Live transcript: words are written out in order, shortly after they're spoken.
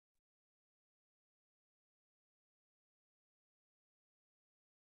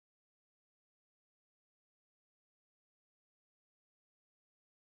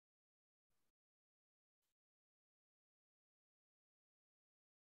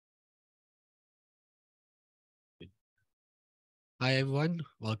Hi everyone,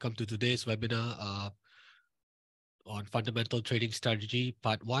 welcome to today's webinar on fundamental trading strategy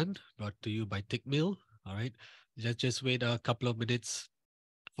part 1, brought to you by Tickmill. All right, just wait a couple of minutes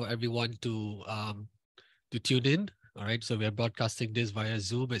for everyone to tune in. All right, so we are broadcasting this via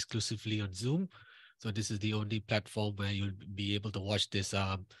Zoom, exclusively on Zoom. So this is the only platform where you'll be able to watch this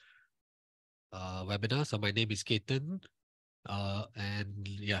webinar. So my name is Ketan, and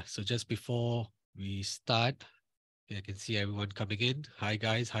yeah, so just before we start, I can see everyone coming in. Hi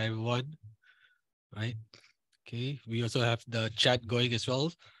guys, hi everyone. Right. Okay, we also have the chat going as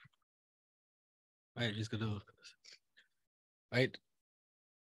well. Right, just gonna right.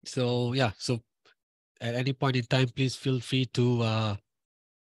 So yeah, so at any point in time, please feel free to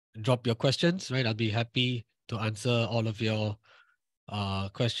drop your questions. Right, I'll be happy to answer all of your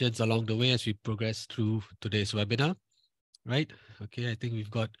questions along the way as we progress through today's webinar. Right. Okay, I think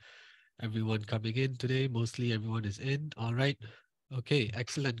we've got everyone coming in today. Mostly everyone is in. All right. Okay,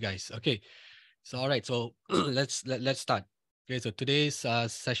 excellent, guys. Okay, so all right, so let's start. Okay, so today's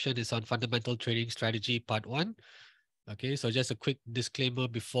session is on fundamental trading strategy part 1. Okay, so just a quick disclaimer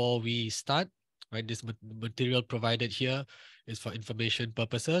before we start, right? This material provided here is for information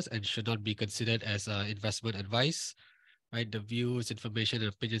purposes and should not be considered as investment advice, right? The views, information, and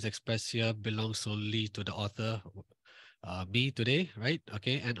opinions expressed here belong solely to the author, me today, right?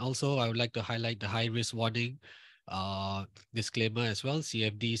 Okay, and also I would like to highlight the high risk warning disclaimer as well.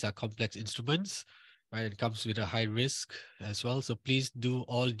 CFDs are complex instruments, right? It comes with a high risk as well. So please do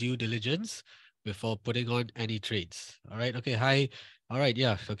all due diligence before putting on any trades. All right. Okay. Hi. All right.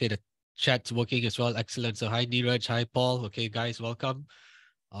 Yeah. Okay. The chat's working as well. Excellent. So hi Neeraj. Hi Paul. Okay, guys, welcome.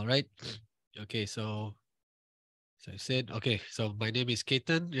 All right. Okay. So I said, okay, so my name is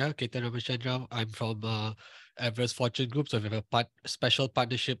Ketan. Yeah, Ketan Rameshchandra. I'm from Everest Fortune Group. So we have a special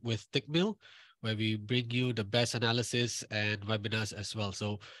partnership with Tickmill, where we bring you the best analysis and webinars as well.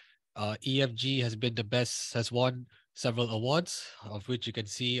 So EFG has been the best, has won several awards, of which you can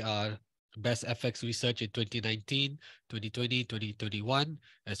see Best FX Research in 2019, 2020, 2021,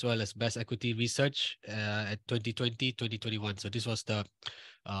 as well as Best Equity Research at 2020, 2021. So this was the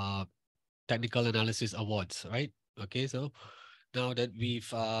uh, Technical Analysis Awards, right? Okay, so now that we've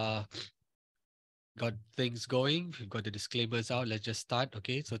got things going, we've got the disclaimers out, let's just start.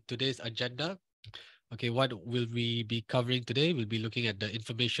 Okay, so today's agenda. Okay, what will we be covering today? We'll be looking at the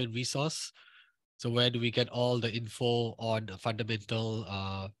information resource. So where do we get all the info on fundamental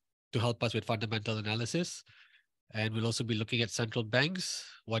to help us with fundamental analysis? And we'll also be looking at central banks.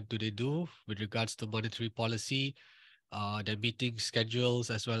 What do they do with regards to monetary policy, their meeting schedules,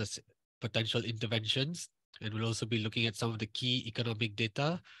 as well as potential interventions. And we'll also be looking at some of the key economic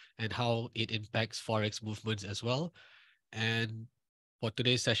data and how it impacts Forex movements as well. And for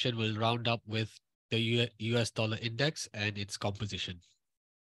today's session, we'll round up with the US dollar index and its composition.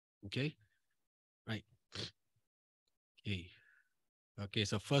 Okay, right. Okay. Okay,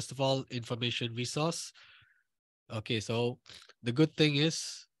 so first of all, information resource. Okay, so the good thing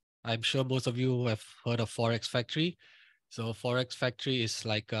is, I'm sure most of you have heard of Forex Factory. So Forex Factory is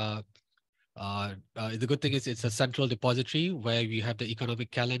like the good thing is it's a central depository where we have the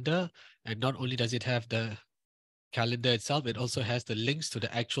economic calendar, and not only does it have the calendar itself, it also has the links to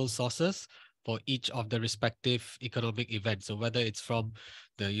the actual sources for each of the respective economic events. So whether it's from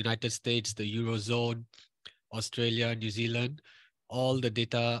the United States, the Eurozone, Australia, New Zealand, all the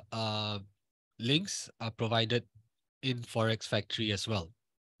data links are provided in Forex Factory as well.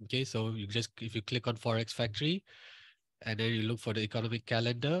 Okay, so you just if you click on Forex Factory and then you look for the economic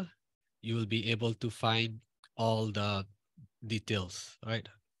calendar, you will be able to find all the details. All right.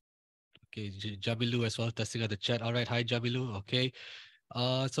 Okay, Jamilu as well testing out the chat. All right, hi Jamilu. Okay.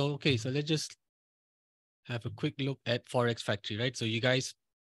 So let's just have a quick look at Forex Factory, right? So you guys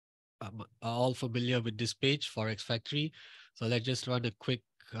are all familiar with this page, Forex Factory. So let's just run a quick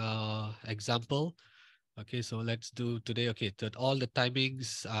example. Okay, so let's do today. Okay, all the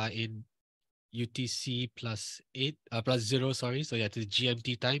timings are in UTC +8, +0, sorry. So yeah, it is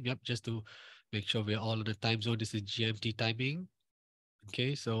GMT time. Yep, just to make sure we're all on the time zone. This is GMT timing.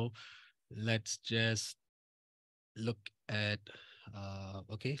 Okay, so let's just look at,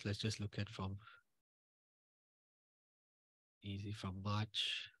 okay, let's just look at from easy from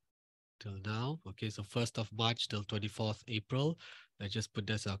March till now. Okay, so 1st of March till 24th April. Let's just put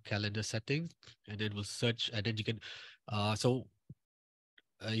this our calendar setting and then we'll search and then you can,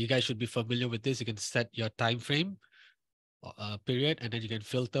 you guys should be familiar with this. You can set your time frame period, and then you can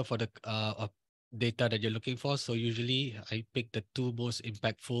filter for the data that you're looking for. So usually I pick the two most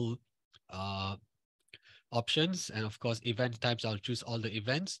impactful uh, options. And of course, event types, I'll choose all the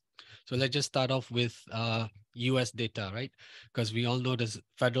events. So let's just start off with US data, right? Because we all know the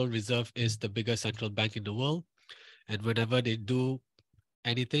Federal Reserve is the biggest central bank in the world. And whenever they do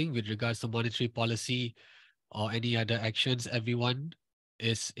anything with regards to monetary policy or any other actions, everyone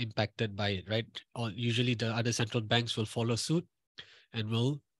is impacted by it, right? Or usually the other central banks will follow suit and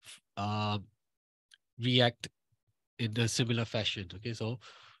will uh, react in a similar fashion. Okay, so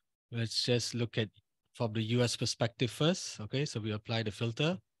let's just look at from the US perspective first. Okay, so we apply the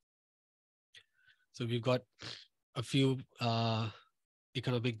filter. So we've got a few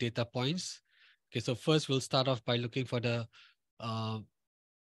economic data points. Okay, so first we'll start off by looking for the uh,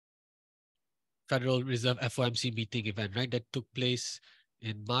 Federal Reserve FOMC meeting event, right? That took place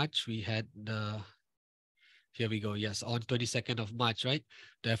in March. We had the, here we go. Yes, on 22nd of March, right?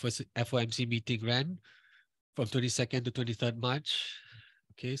 The FOMC meeting ran from 22nd to 23rd March.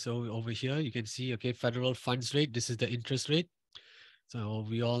 Okay, so over here you can see, okay, federal funds rate. This is the interest rate. So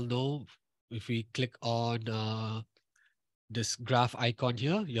we all know if we click on this graph icon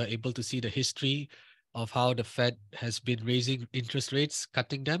here, you're able to see the history of how the Fed has been raising interest rates,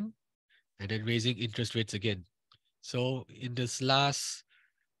 cutting them, and then raising interest rates again. So in this last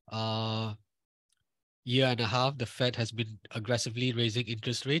uh, year and a half, the Fed has been aggressively raising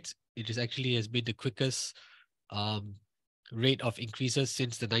interest rates. It is actually has been the quickest um, rate of increases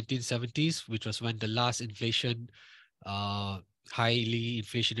since the 1970s, which was when the last inflation, uh, highly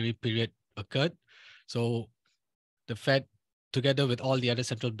inflationary period occurred. So the Fed, together with all the other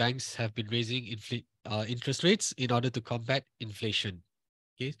central banks, have been raising interest rates in order to combat inflation.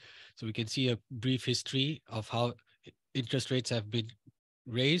 Okay, so we can see a brief history of how interest rates have been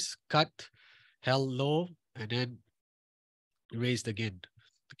raised, cut, held low, and then raised again.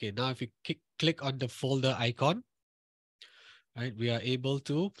 Okay, now if you click on the folder icon, right, we are able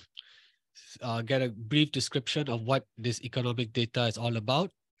to get a brief description of what this economic data is all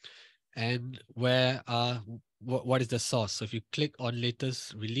about and where what is the source. So if you click on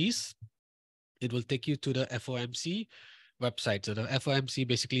latest release, it will take you to the FOMC website. So the FOMC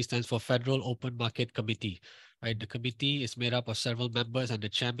basically stands for Federal Open Market Committee, right? The committee is made up of several members and the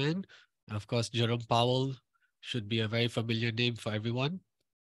chairman. And of course, Jerome Powell should be a very familiar name for everyone.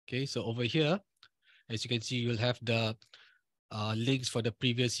 Okay, so over here, as you can see, you'll have the links for the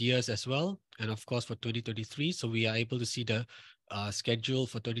previous years as well. And of course, for 2023. So we are able to see the schedule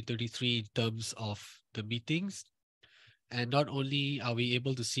for 2023 in terms of the meetings. And not only are we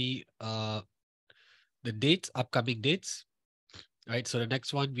able to see the dates, upcoming dates, right? So the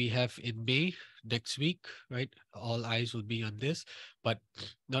next one we have in May next week, right? All eyes will be on this. But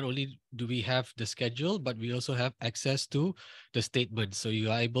not only do we have the schedule, but we also have access to the statements. So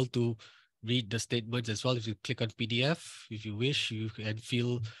you are able to read the statements as well. If you click on PDF, if you wish, you can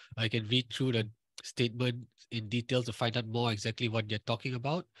feel I can read through the statement in detail to find out more exactly what they're talking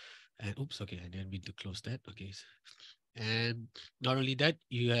about. And oops, okay, I didn't mean to close that. Okay. And not only that,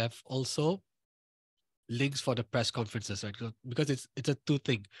 you have also links for the press conferences, right? Because it's a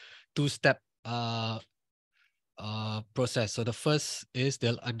two-step process. So the first is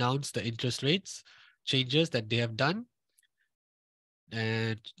they'll announce the interest rates changes that they have done,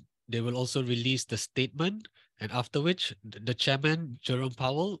 and they will also release the statement. And after which, the chairman Jerome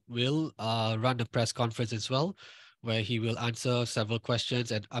Powell will run a press conference as well, where he will answer several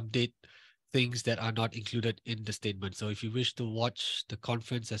questions and update things that are not included in the statement. So if you wish to watch the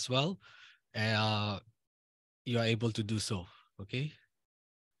conference as well, uh, you are able to do so. Okay.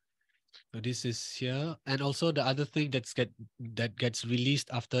 So this is here. And also the other thing that gets released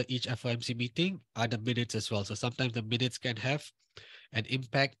after each FOMC meeting are the minutes as well. So sometimes the minutes can have an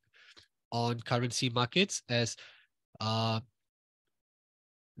impact on currency markets as uh,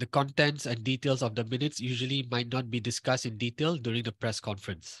 the contents and details of the minutes usually might not be discussed in detail during the press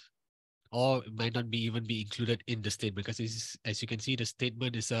conference, or it might not be even be included in the statement because as you can see, the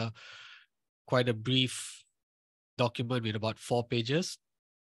statement is a quite a brief document with about 4 pages.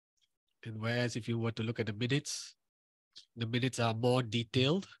 And whereas if you were to look at the minutes are more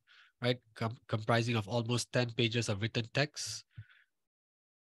detailed, right? Comprising of almost 10 pages of written text,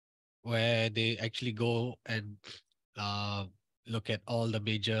 where they actually go and uh, look at all the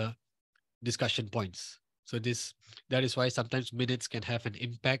major discussion points. So that is why sometimes minutes can have an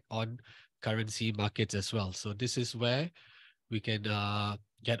impact on currency markets as well. So this is where we can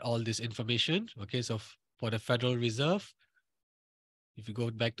get all this information. Okay, so for the Federal Reserve, if you go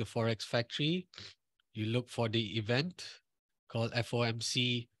back to Forex Factory, you look for the event called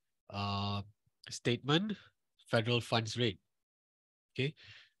FOMC uh, statement, federal funds rate. Okay.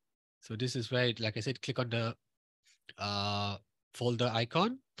 So this is where, like I said, click on the folder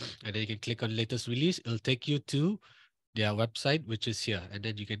icon, and then you can click on latest release. It'll take you to their website, which is here. And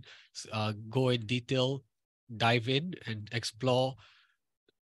then you can go in detail, dive in and explore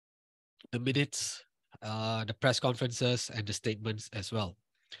the minutes, the press conferences, and the statements as well.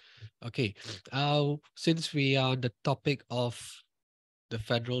 Okay, since we are on the topic of the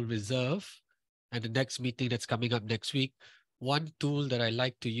Federal Reserve and the next meeting that's coming up next week, one tool that I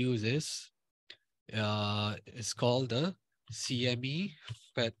like to use is it's called the CME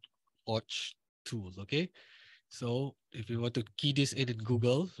Fed Watch tool. Okay, so if you want to key this in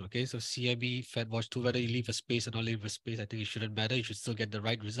Google, okay, so CME Fed Watch tool, whether you leave a space or not leave a space, I think it shouldn't matter. You should still get the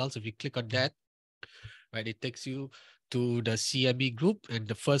right results. If you click on that, right, it takes you to the CME group, and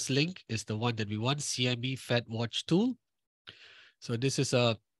the first link is the one that we want, CME Fed Watch tool. So this is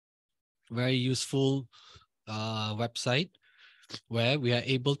a very useful website where we are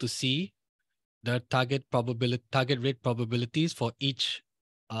able to see the target rate probabilities for each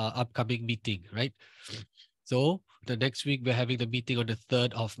upcoming meeting, right? So the next week we're having the meeting on the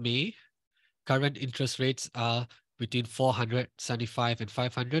 3rd of May. Current interest rates are between 475 and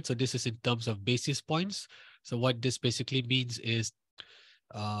 500. So this is in terms of basis points. So what this basically means is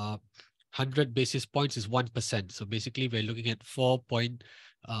 100 basis points is 1%. So basically we're looking at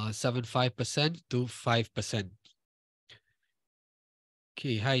 4.75% to 5%.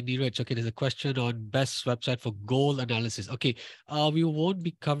 Okay, hi Neeraj. Okay, there's a question on best website for gold analysis. Okay, we won't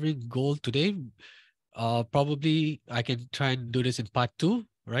be covering gold today. Probably I can try and do this in part 2,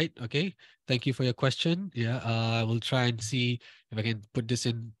 right? Okay, thank you for your question. Yeah, I will try and see if I can put this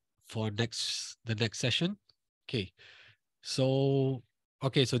in for the next session. Okay, so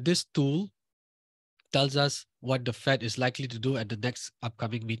so this tool tells us what the Fed is likely to do at the next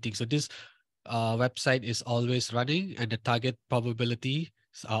upcoming meeting. So this website is always running, and the target probabilities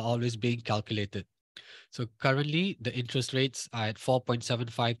are always being calculated. So currently the interest rates are at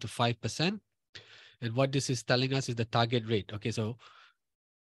 4.75 to 5%. And what this is telling us is the target rate. Okay, so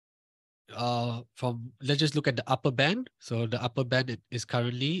let's just look at the upper band. So the upper band is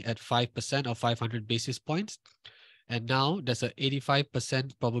currently at 5% or 500 basis points. And now there's an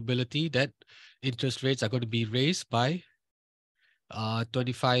 85% probability that interest rates are going to be raised by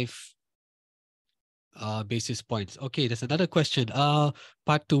 25 basis points. Okay, there's another question.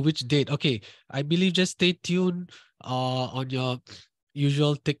 Part 2, which date? Okay, I believe just stay tuned on your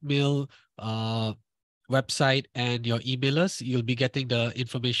usual Tickmill website and your emailers. You'll be getting the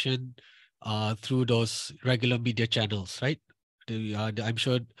information through those regular media channels, right? I'm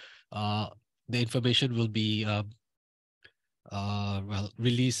sure the information will be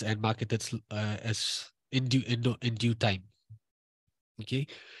released and marketed as in due time. Okay,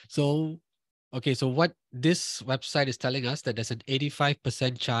 so what this website is telling us that there's an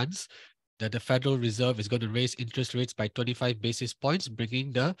 85% chance that the Federal Reserve is going to raise interest rates by 25 basis points,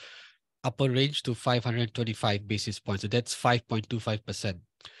 bringing the upper range to 525 basis points. So that's 5.25%.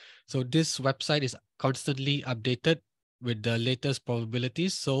 So this website is constantly updated with the latest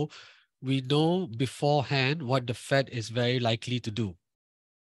probabilities. So we know beforehand what the Fed is very likely to do.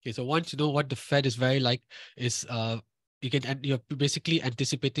 Okay, so once you know what the Fed is you're basically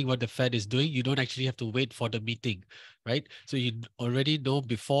anticipating what the Fed is doing. You don't actually have to wait for the meeting, right? So you already know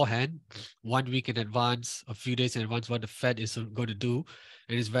beforehand, 1 week in advance, a few days in advance, what the Fed is going to do,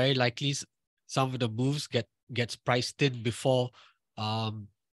 and it's very likely some of the moves gets priced in before the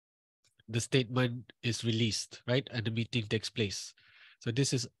statement is released, right? And the meeting takes place. So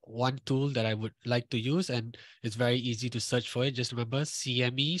this is one tool that I would like to use, and it's very easy to search for it. Just remember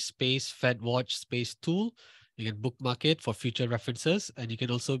CME space FedWatch space tool. You can bookmark it for future references, and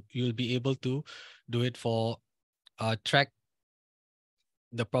you'll be able to do it for track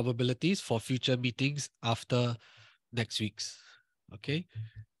the probabilities for future meetings after next week's. Okay.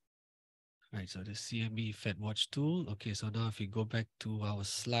 Right. So the CME FedWatch tool. Okay. So now if we go back to our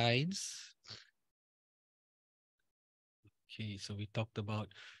slides. Okay, so we talked about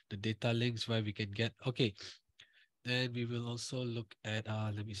the data links where we can get, okay. Then we will also look at,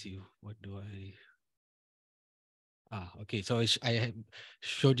 let me see, what do I, okay. So I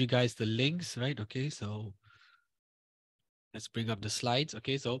showed you guys the links, right? Okay, so let's bring up the slides.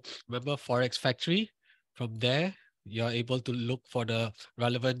 Okay, so remember Forex Factory. From there, you're able to look for the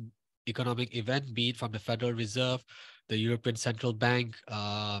relevant economic event, be it from the Federal Reserve, the European Central Bank,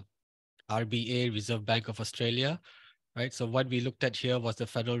 RBA, Reserve Bank of Australia, right? So what we looked at here was the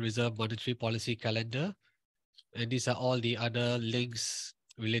Federal Reserve Monetary Policy Calendar. And these are all the other links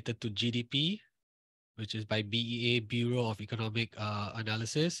related to GDP, which is by BEA, Bureau of Economic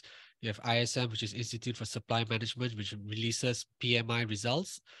Analysis. You have ISM, which is Institute for Supply Management, which releases PMI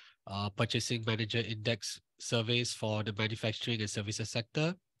results. Purchasing Manager Index surveys for the manufacturing and services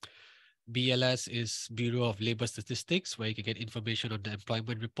sector. BLS is Bureau of Labor Statistics, where you can get information on the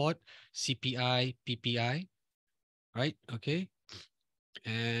employment report, CPI, PPI, right? Okay.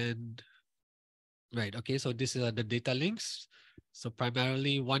 And right. Okay. So this is the data links. So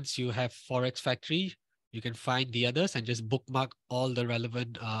primarily, once you have Forex Factory, you can find the others and just bookmark all the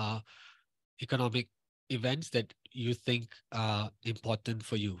relevant economic events that you think are important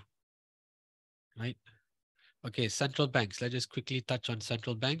for you, right? Okay, central banks. Let's just quickly touch on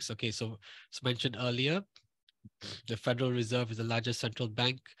central banks. Okay, so as mentioned earlier, the Federal Reserve is the largest central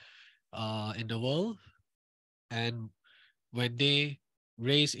bank in the world. And when they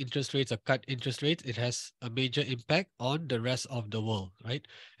raise interest rates or cut interest rates, it has a major impact on the rest of the world, right?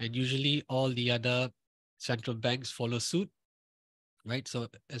 And usually all the other central banks follow suit, right? So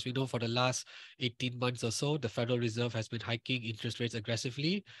as we know, for the last 18 months or so, the Federal Reserve has been hiking interest rates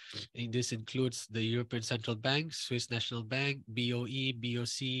aggressively. And this includes the European Central Bank, Swiss National Bank, BOE,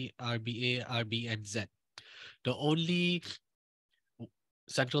 BOC, RBA, RBNZ. The only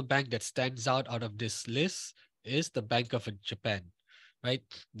central bank that stands out of this list is the Bank of Japan, right?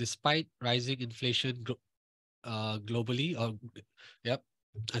 Despite rising inflation globally, or yep,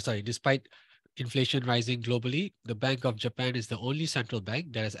 sorry, despite inflation rising globally, the Bank of Japan is the only central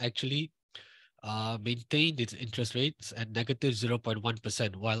bank that has actually maintained its interest rates at negative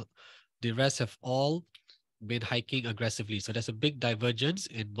 0.1%, while the rest have all been hiking aggressively. So there's a big divergence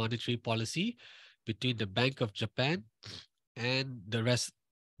in monetary policy between the Bank of Japan and the rest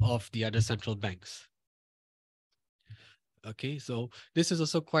of the other central banks. Okay, so this is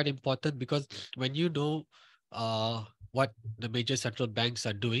also quite important because when you know what the major central banks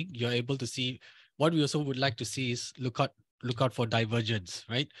are doing, you're able to see what we also would like to see is look out for divergence,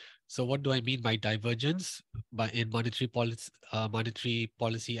 right? So what do I mean by divergence? By in monetary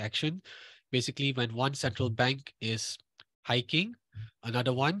policy action, basically when one central bank is hiking,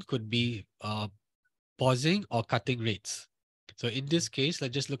 another one could be pausing or cutting rates. So in this case,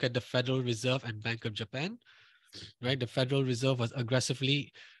 let's just look at the Federal Reserve and Bank of Japan, right? The Federal Reserve was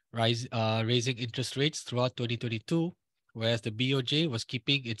aggressively raising interest rates throughout 2022, whereas the BOJ was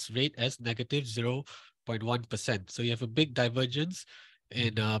keeping its rate as negative 0.1%. So you have a big divergence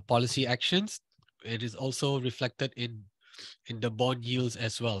in policy actions. It is also reflected in the bond yields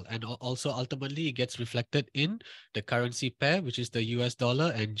as well. And also ultimately it gets reflected in the currency pair, which is the US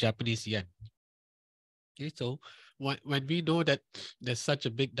dollar and Japanese yen. Okay, so when we know that there's such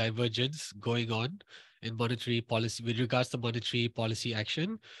a big divergence going on in monetary policy with regards to monetary policy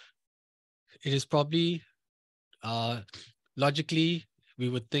action, it is probably uh, logically we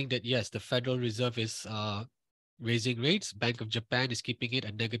would think that yes, the Federal Reserve is raising rates. Bank of Japan is keeping it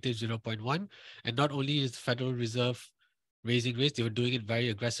at negative 0.1. And not only is the Federal Reserve raising rates, they were doing it very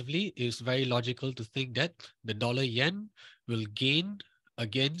aggressively. It's very logical to think that the dollar yen will gain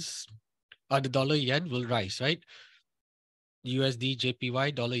against, or the dollar yen will rise, right? USD,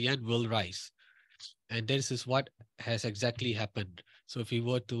 JPY, dollar yen will rise. And this is what has exactly happened. So if you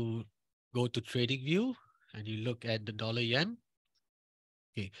were to go to trading view and you look at the dollar yen,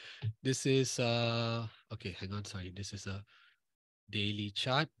 okay, this is okay, hang on, sorry. This is a daily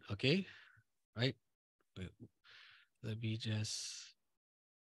chart, okay, right? Let me just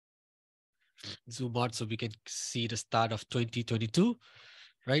zoom out so we can see the start of 2022,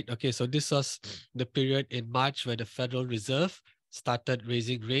 right? Okay, so this was the period in March where the Federal Reserve started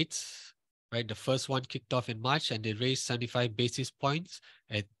raising rates, right? The first one kicked off in March and they raised 75 basis points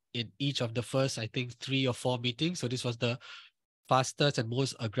in each of the first, I think, 3 or 4 meetings. So this was the fastest and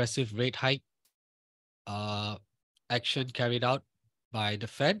most aggressive rate hike uh, action carried out by the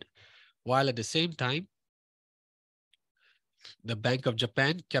Fed, while at the same time, the Bank of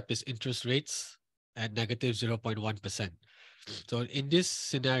Japan kept its interest rates at negative 0.1%. So in this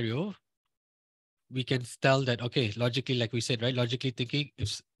scenario, we can tell that, okay, logically, like we said, right? Logically thinking,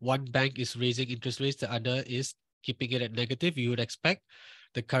 if one bank is raising interest rates, the other is keeping it at negative, you would expect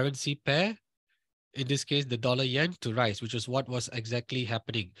the currency pair, in this case, the dollar yen, to rise, which is what was exactly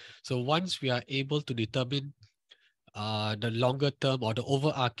happening. So once we are able to determine the longer term or the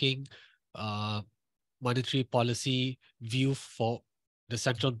overarching uh, monetary policy view for the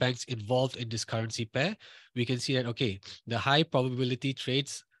central banks involved in this currency pair, we can see that, okay, the high probability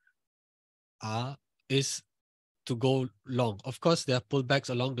trades are is to go long. Of course, there are pullbacks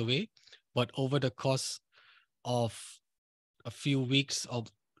along the way, but over the course of a few weeks or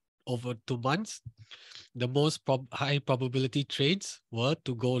over 2 months, the most high probability trades were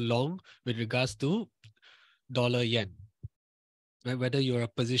to go long with regards to dollar yen. Right? Whether you're a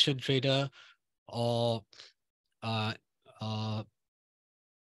position trader or uh, uh,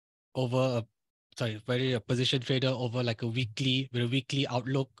 over a position trader over like a weekly with a weekly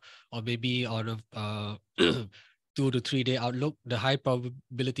outlook, or maybe on a 2 to 3 day outlook, the high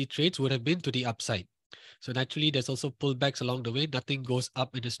probability trades would have been to the upside. So naturally, there's also pullbacks along the way. Nothing goes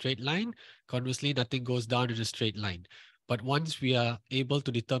up in a straight line. Conversely, nothing goes down in a straight line. But once we are able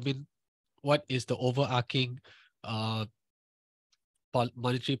to determine what is the overarching uh,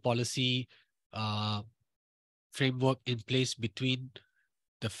 monetary policy uh, framework in place between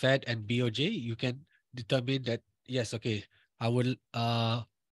the Fed and BOJ, you can determine that yes, okay, I will uh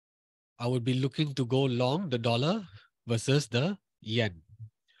I would be looking to go long the dollar versus the yen.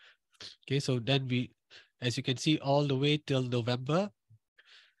 Okay, so then as you can see, all the way till November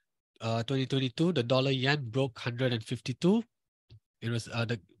 2022, the dollar yen broke 152. It was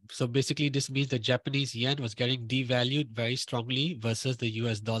so basically this means the Japanese yen was getting devalued very strongly versus the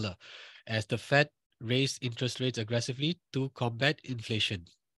US dollar as the Fed raised interest rates aggressively to combat inflation.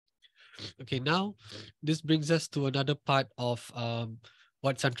 Okay, now this brings us to another part of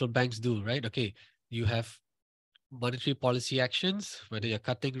what central banks do, right? Okay, you have monetary policy actions, whether you're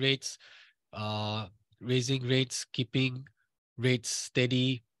cutting rates, uh, raising rates, keeping rates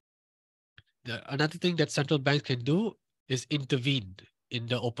steady. Another thing that central banks can do is intervene in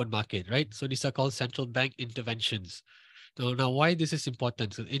the open market, right? So these are called central bank interventions. So now why this is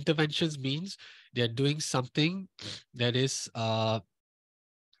important? So interventions means they're doing something that is not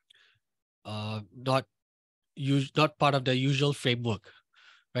not part of the usual framework,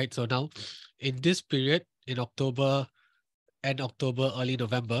 right? So now in this period, in October, end October, early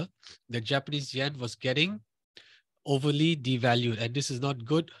November, the Japanese yen was getting overly devalued. And this is not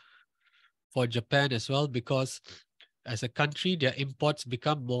good for Japan as well, because as a country, their imports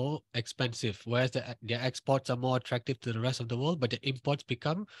become more expensive, whereas their exports are more attractive to the rest of the world, but the imports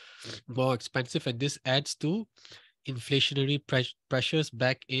become more expensive. And this adds to inflationary pressures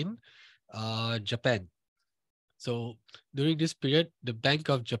back in Japan. So during this period, the Bank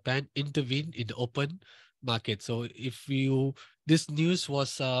of Japan intervened in the open market. So this news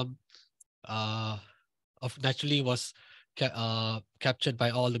was uh, naturally was captured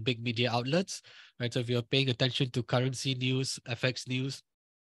by all the big media outlets, right? So if you're paying attention to currency news, FX news,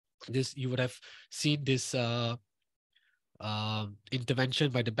 this you would have seen this intervention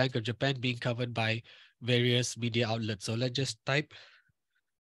by the Bank of Japan being covered by various media outlets. So let's just type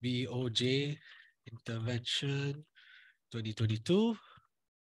BOJ intervention 2022,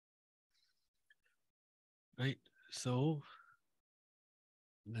 right? So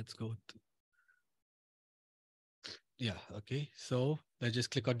let's go to, yeah, okay. So let's just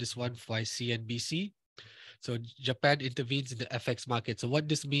click on this one for CNBC. So Japan intervenes in the FX market. So what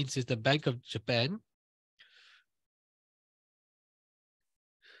this means is the Bank of Japan,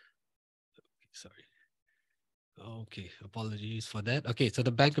 sorry. Okay, apologies for that. Okay, so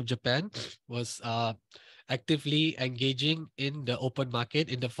the Bank of Japan was actively engaging in the open market,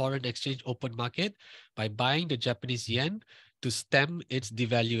 in the foreign exchange open market, by buying the Japanese yen to stem its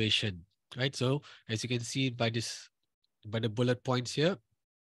devaluation, right? So as you can see by the bullet points here,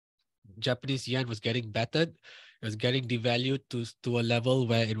 Japanese yen was getting battered. It was getting devalued to a level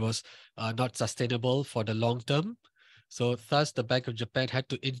where it was not sustainable for the long term. So thus, the Bank of Japan had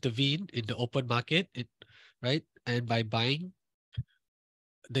to intervene in the open market, right? And by buying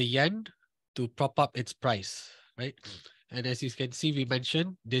the yen to prop up its price, right? And as you can see, we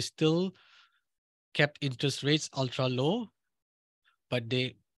mentioned they still kept interest rates ultra low, but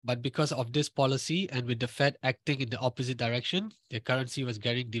because of this policy and with the Fed acting in the opposite direction, their currency was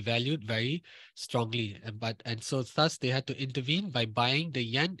getting devalued very strongly. And so thus they had to intervene by buying the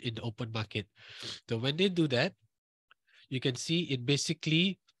yen in the open market. So when they do that, you can see it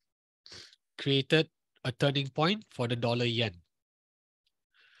basically created a turning point for the dollar yen.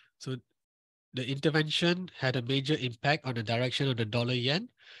 So the intervention had a major impact on the direction of the dollar yen.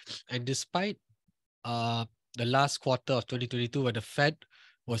 And despite uh, the last quarter of 2022, where the Fed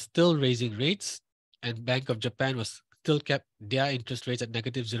was still raising rates and Bank of Japan was still kept their interest rates at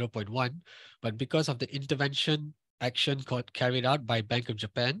negative 0.1, but because of the intervention action carried out by Bank of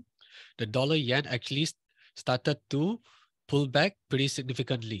Japan, the dollar yen actually started to pull back pretty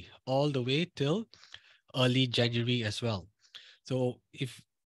significantly all the way till early January as well. So if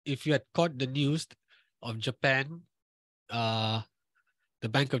you had caught the news of Japan, uh, the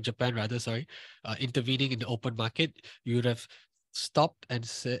Bank of Japan rather, sorry, intervening in the open market, you would have stopped and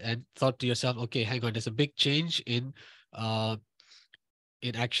thought to yourself, okay, hang on, there's a big change uh,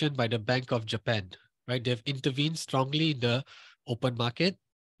 in action by the Bank of Japan, right? They've intervened strongly in the open market,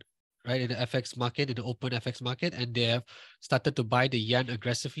 right, in the FX market, in the open FX market, and they have started to buy the yen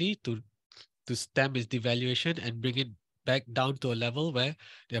aggressively to stem its devaluation and bring it back down to a level where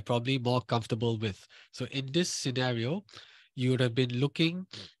they're probably more comfortable with. So in this scenario, you would have been looking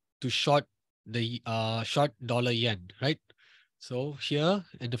to short the short dollar yen, right? So here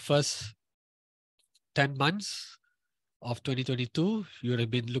in the first 10 months of 2022, you would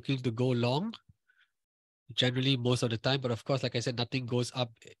have been looking to go long generally most of the time. But of course, like I said, nothing goes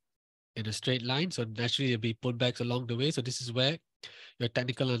up in a straight line. So naturally, there'll be pullbacks along the way. So this is where your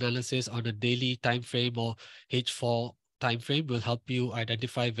technical analysis on a daily time frame or H4 time frame will help you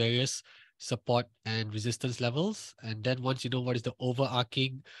identify various support and resistance levels. And then once you know what is the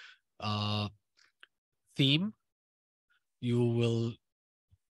overarching uh, theme, you will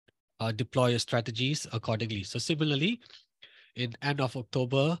deploy your strategies accordingly. So similarly, in end of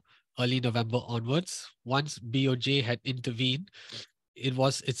October, early November onwards, once BOJ had intervened,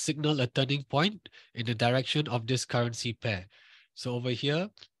 it signaled a turning point in the direction of this currency pair. So over here,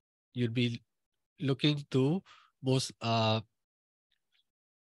 you'd be looking to most to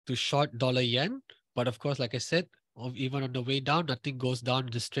short dollar yen. But of course, like I said, even on the way down, nothing goes down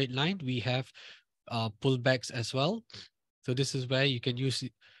in the straight line. We have pullbacks as well. So this is where you can use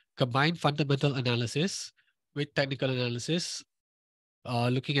combine fundamental analysis with technical analysis,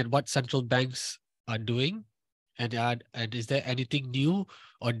 looking at what central banks are doing, and is there anything new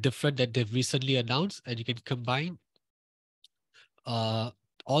or different that they've recently announced, and you can combine uh,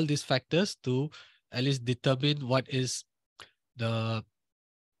 all these factors to at least determine what is the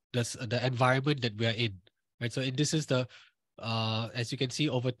the environment that we are in, right? So this is the as you can see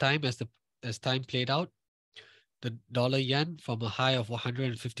over time, as time played out, the dollar yen from a high of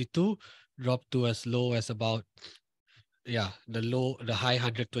 152 dropped to as low as about the high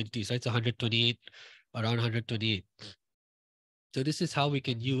 120s, right? It's 128, around 128. So this is how we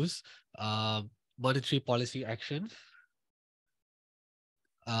can use monetary policy action,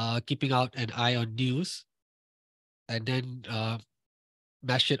 keeping out an eye on news, and then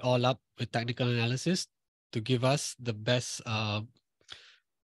mash it all up with technical analysis to give us the best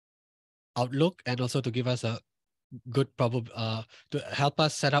outlook, and also to give us a good to help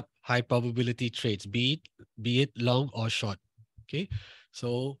us set up high probability trades, be it long or short. Okay,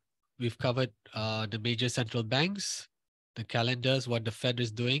 so we've covered the major central banks, the calendars, what the Fed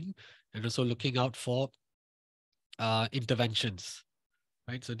is doing, and also looking out for interventions.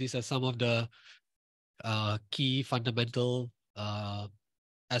 Right, so these are some of the key fundamental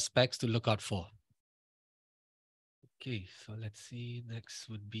aspects to look out for. Okay, so let's see. Next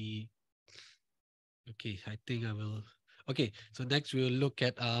would be okay. I think I will. Okay, so next we'll look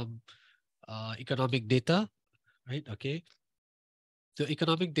at economic data, right? Okay, so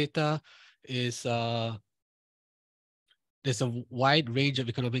economic data is there's a wide range of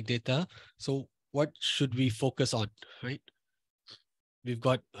economic data. So what should we focus on, right? We've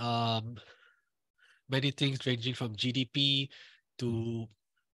got many things ranging from GDP to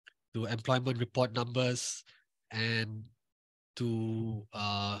employment report numbers and to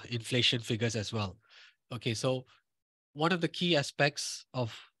inflation figures as well. Okay, so one of the key aspects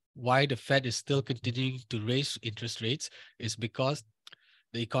of why the Fed is still continuing to raise interest rates is because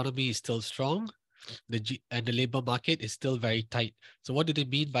the economy is still strong, and the labor market is still very tight. So what do they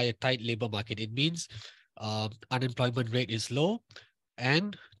mean by a tight labor market? It means unemployment rate is low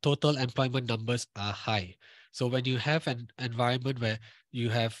and total employment numbers are high. So when you have an environment where you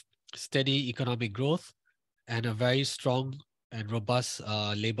have steady economic growth and a very strong and robust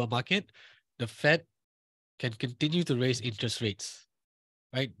labor market, the Fed can continue to raise interest rates,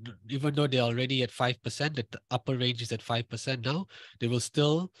 right? Even though they're already at 5%, the upper range is at 5% now, they will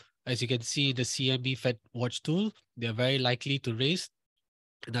still, as you can see in the CME Fed Watch tool, they're very likely to raise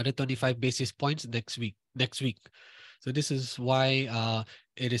another 25 basis points next week. So this is why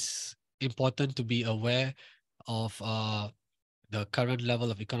it is important to be aware of the current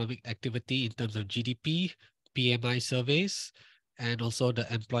level of economic activity in terms of GDP, PMI surveys, and also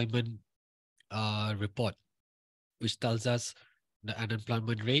the employment report, which tells us the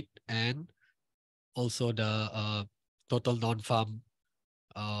unemployment rate and also the total non-farm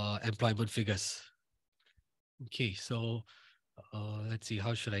employment figures. Okay, so let's see,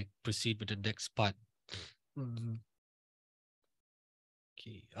 how should I proceed with the next part? Mm,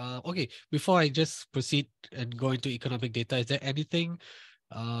 okay, okay. Before I just proceed and go into economic data, is there anything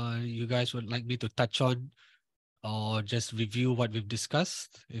you guys would like me to touch on or just review what we've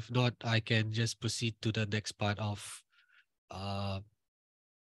discussed? If not, I can just proceed to the next part of uh,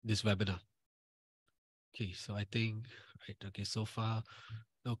 this webinar. Okay, so I think, right, okay, so far,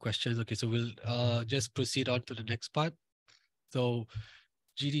 no questions. Okay, so we'll just proceed on to the next part. So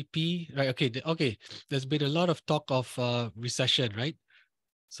GDP, right? Okay, okay. There's been a lot of talk of recession, right?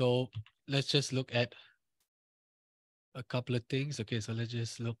 So let's just look at a couple of things. Okay, so let's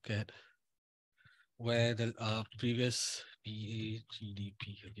just look at where the previous PA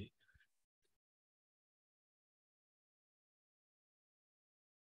GDP. Okay,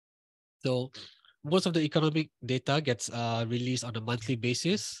 so most of the economic data gets released on a monthly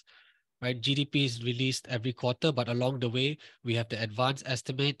basis, right? GDP is released every quarter, but along the way, we have the advanced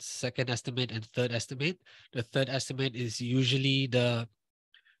estimate, second estimate, and third estimate. The third estimate is usually the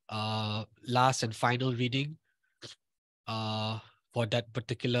last and final reading uh, for that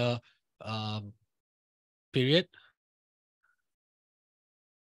particular um, period.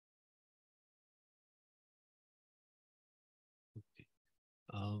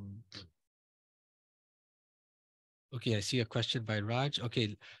 Um, okay, I see a question by Raj.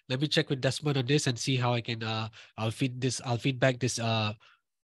 Okay, let me check with Desmond on this and see how I can. I'll feedback this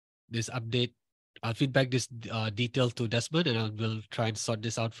update. I'll feedback this detail to Desmond, and we'll try and sort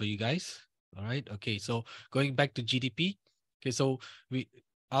this out for you guys. All right. Okay. So going back to GDP. Okay. So we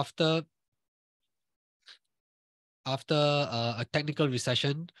after a technical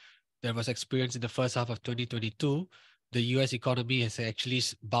recession that was experienced in the first half of 2022, the U.S. economy has actually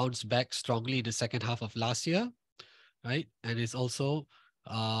bounced back strongly in the second half of last year, right? And it's also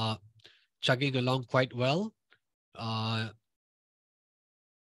uh, chugging along quite well uh,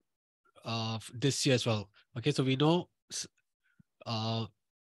 this year as well. Okay, so we know uh,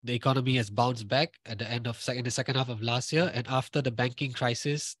 the economy has bounced back at the end of in the second half of last year, and after the banking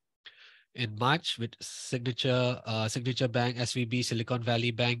crisis in March with Signature Bank, SVB, Silicon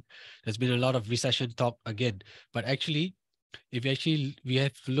Valley Bank, there's been a lot of recession talk again. But actually, if we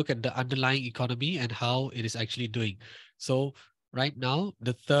have to look at the underlying economy and how it is actually doing. So right now,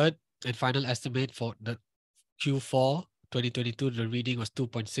 the third and final estimate for the Q4 2022, the reading was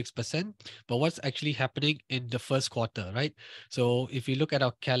 2.6%. But what's actually happening in the first quarter, right? So if you look at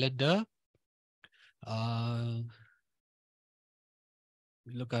our calendar, uh,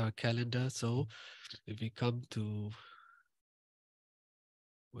 So if we come to,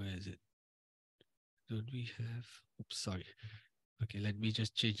 where is it? Don't we have, oops, sorry. Okay, let me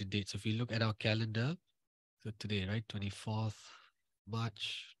just change the date. So if we look at our calendar, so today, right, 24th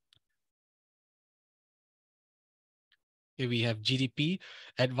March, here we have GDP,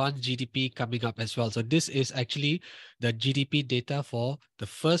 advanced GDP coming up as well. So this is actually the GDP data for the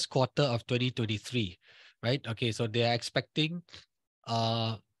first quarter of 2023, right? Okay, so they are expecting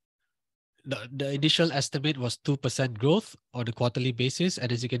uh the initial estimate was 2% growth on a quarterly basis.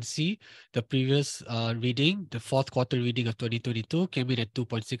 And as you can see, the previous reading, the fourth quarter reading of 2022 came in at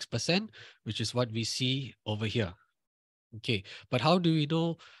 2.6%, which is what we see over here. Okay, but how do we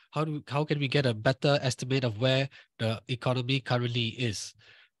know, how can we get a better estimate of where the economy currently is?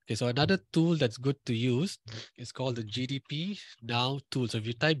 Okay, so another tool that's good to use is called the GDP Now tool. So if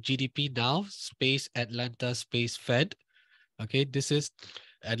you type GDP Now space Atlanta space Fed, okay, this is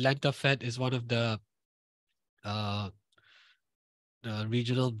Atlanta Fed is one of uh, the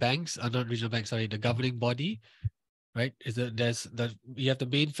regional banks, not regional banks, sorry, the governing body, right? You have the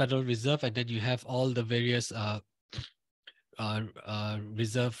main Federal Reserve, and then you have all the various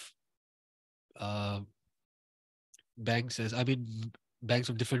reserve uh, banks, banks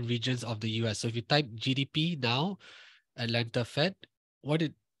from different regions of the US. So if you type GDP Now, Atlanta Fed, what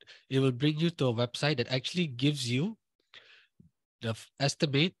it will bring you to a website that actually gives you the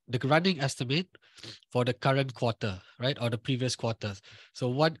running estimate for the current quarter, right? Or the previous quarters. So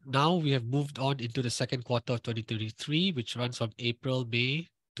what now we have moved on into the second quarter of 2023, which runs from April, May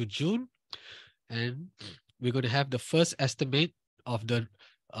to June. And we're going to have the first estimate of the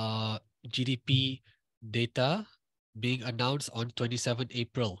uh, GDP data being announced on 27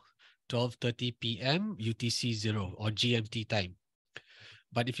 April, 12:30 p.m. UTC 0 or GMT time.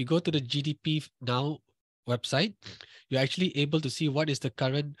 But if you go to the GDP Now website, you're actually able to see what is the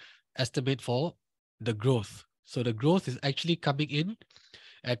current estimate for the growth. So the growth is actually coming in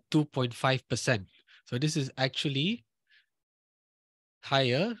at 2.5%. So this is actually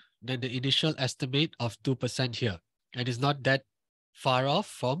higher than the initial estimate of 2% here. And it's not that far off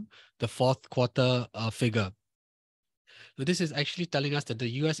from the fourth quarter figure. So this is actually telling us that the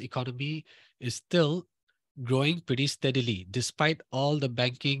US economy is still growing pretty steadily, despite all the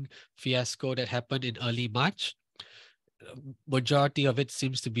banking fiasco that happened in early March. Majority of it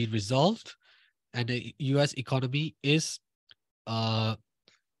seems to be resolved, and the US economy is uh,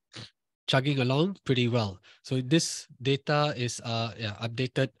 chugging along pretty well. So this data is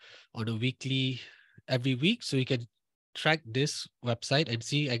updated on a weekly, every week, so you can track this website and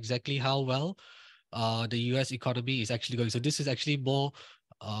see exactly how well the US economy is actually going. So this is actually more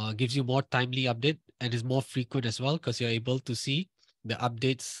gives you more timely update and is more frequent as well because you're able to see the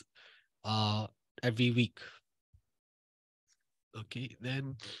updates uh, every week. Okay,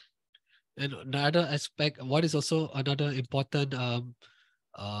 then and another aspect, what is also another important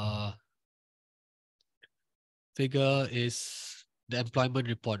uh figure is the employment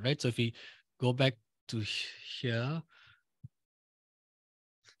report, right? So if we go back to here,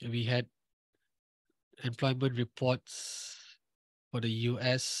 we had employment reports for the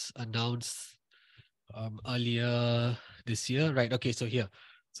US announced earlier this year, right? Okay, so here,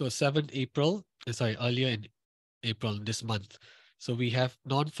 so 7th April, sorry, earlier in April this month. So we have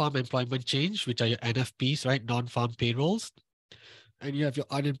non-farm employment change, which are your NFPs, right? Non-farm payrolls, and you have your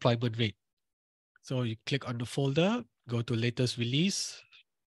unemployment rate. So you click on the folder, go to latest release.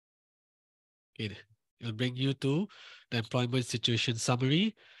 Okay, it'll bring you to the employment situation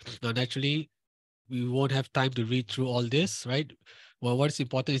summary. Now, naturally, we won't have time to read through all this, right? Well, what's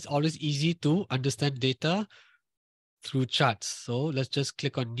important is always easy to understand data through charts. So let's just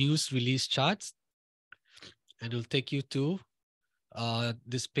click on news release charts and it'll take you to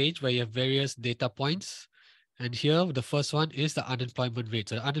this page where you have various data points. And here, the first one is the unemployment rate.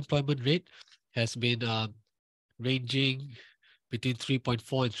 So the unemployment rate has been ranging between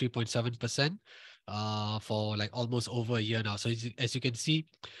 3.4 and 3.7% for like almost over a year now. So as you can see,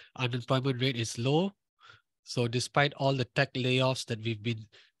 unemployment rate is low. So despite all the tech layoffs that we've been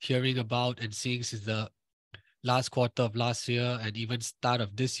hearing about and seeing since the last quarter of last year and even start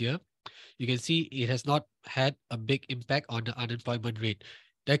of this year, you can see it has not had a big impact on the unemployment rate.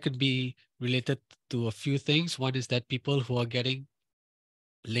 That could be related to a few things. One is that people who are getting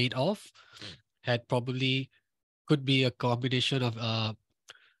laid off had probably could be a combination of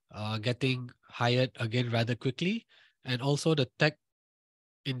getting hired again rather quickly, and also the tech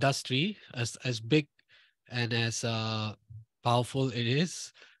industry as big and as powerful it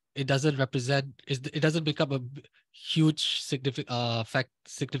is, it doesn't represent it doesn't become a huge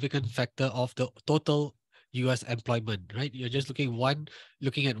significant factor of the total US employment, right? You're just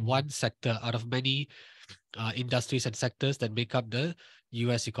looking at one sector out of many industries and sectors that make up the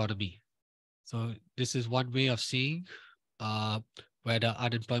US economy. So this is one way of seeing uh, where the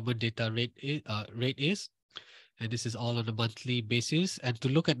unemployment data rate is, and this is all on a monthly basis. And to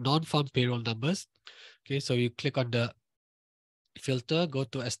look at non-farm payroll numbers, okay, so you click on the filter, go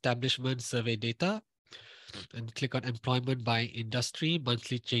to establishment survey data, and click on employment by industry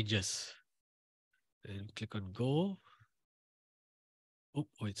monthly changes, and click on go. Oh,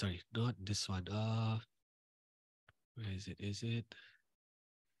 wait, sorry, not this one. Where is it? Is it?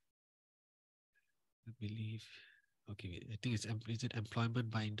 I believe. Okay, wait, I think is it employment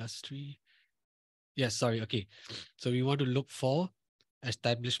by industry? Yes, sorry. Okay, so we want to look for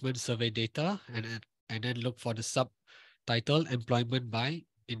establishment survey data and then look for the subtitle employment by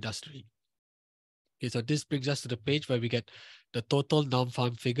industry. Okay, so this brings us to the page where we get the total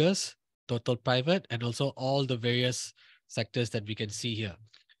non-farm figures, total private, and also all the various sectors that we can see here.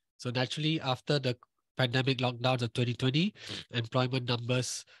 So naturally, after the pandemic lockdowns of 2020, employment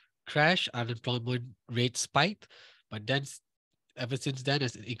numbers crash, unemployment rate spiked. But then, ever since then,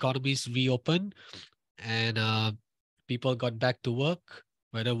 as economies reopened and people got back to work,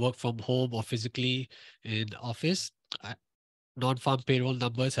 whether work from home or physically in office, uh, non-farm payroll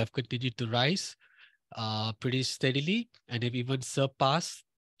numbers have continued to rise pretty steadily, and they've even surpassed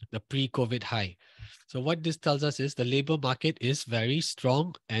the pre-COVID high. So what this tells us is the labor market is very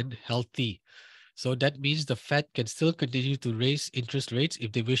strong and healthy. So that means the Fed can still continue to raise interest rates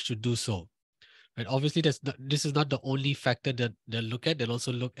if they wish to do so. And obviously, this is not the only factor that they'll look at. They'll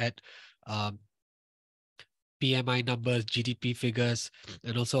also look at um, PMI numbers, GDP figures,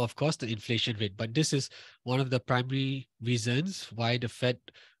 and also, of course, the inflation rate. But this is one of the primary reasons why the Fed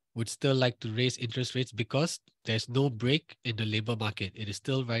would still like to raise interest rates, because there's no break in the labor market. It is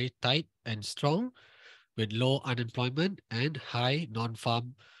still very tight and strong with low unemployment and high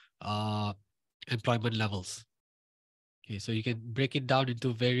non-farm uh, employment levels. Okay, so you can break it down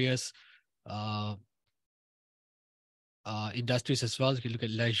into various uh, industries as well. You can look at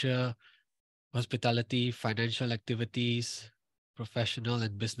leisure, hospitality, financial activities, professional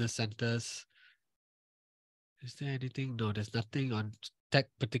and business centers. Is there anything? No, there's nothing on tech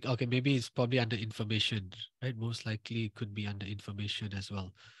particular. Okay, maybe it's probably under information, right? Most likely it could be under information as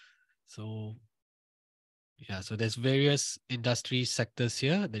well. So yeah, so there's various industry sectors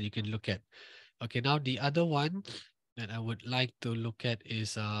here that you can look at. Okay, now the other one that I would like to look at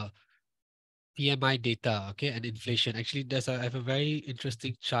is PMI data, okay, and inflation. Actually, I have a very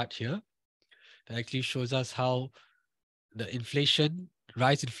interesting chart here that actually shows us how the inflation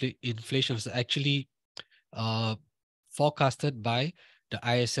was actually uh, forecasted by the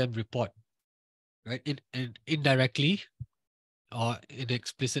ISM report, right? And indirectly or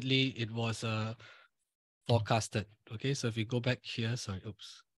inexplicitly, it was forecasted. Okay, so if we go back here, sorry,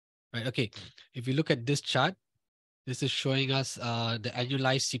 oops. Right, okay. If you look at this chart, this is showing us the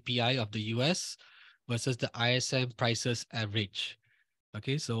annualized CPI of the US versus the ISM prices average.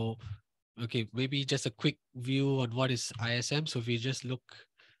 Okay, so okay, maybe just a quick view on what is ISM. So if we just look,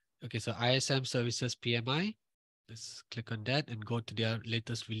 okay, so ISM Services PMI, let's click on that and go to their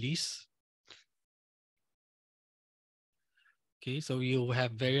latest release. Okay, so you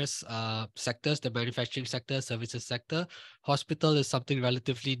have various sectors, the manufacturing sector, services sector. Hospital is something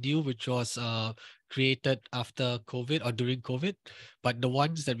relatively new, which was created after COVID or during COVID. But the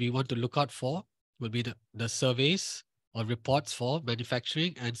ones that we want to look out for will be the surveys or reports for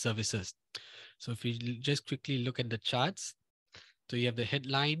manufacturing and services. So if we just quickly look at the charts, so you have the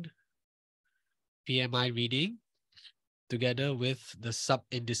headline PMI reading together with the sub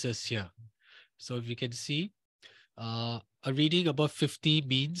indices here. So if you can see, a reading above 50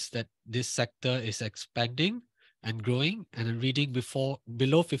 means that this sector is expanding and growing, and a reading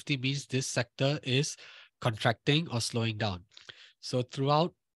below 50 means this sector is contracting or slowing down. So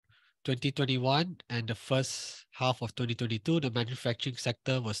throughout 2021 and the first half of 2022, the manufacturing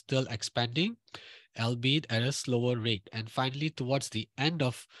sector was still expanding, albeit at a slower rate. And finally, towards the end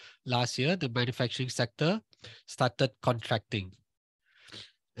of last year, the manufacturing sector started contracting.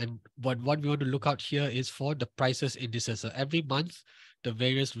 And what we want to look out here is for the prices indices. So every month, the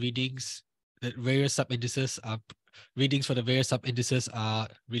various readings, the various sub indices are readings for the various sub indices are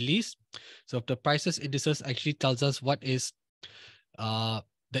released. So the prices indices actually tells us what is the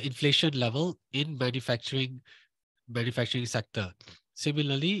inflation level in manufacturing sector.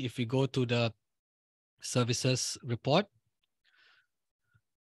 Similarly, if we go to the services report,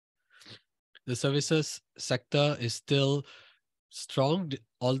 the services sector is still strong,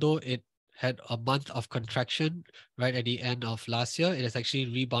 although it had a month of contraction right at the end of last year. It has actually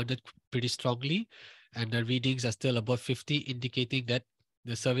rebounded pretty strongly, and the readings are still above 50, indicating that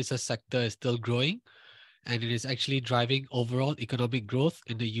the services sector is still growing, and it is actually driving overall economic growth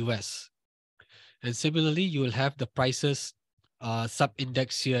in the US. And similarly, you will have the prices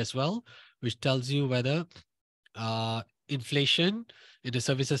sub-index here as well, which tells you whether inflation in the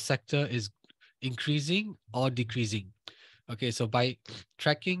services sector is increasing or decreasing. Okay, so by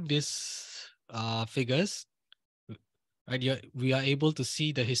tracking these figures, right, we are able to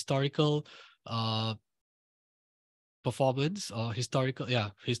see the historical uh, performance or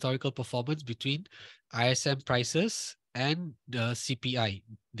historical performance between ISM prices and the CPI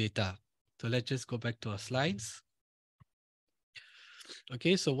data. So let's just go back to our slides.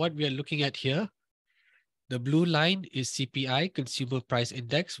 Okay, so what we are looking at here, the blue line is CPI, Consumer Price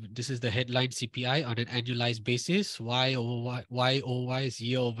Index. This is the headline CPI on an annualized basis. Y is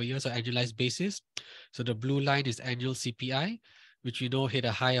year over year, so annualized basis. So the blue line is annual CPI, which we know hit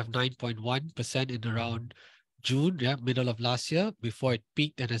a high of 9.1% in around June, middle of last year, before it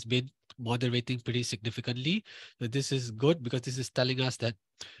peaked and has been moderating pretty significantly. So this is good because this is telling us that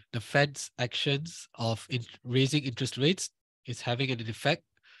the Fed's actions of raising interest rates is having an effect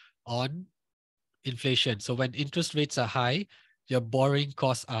on inflation. So when interest rates are high, your borrowing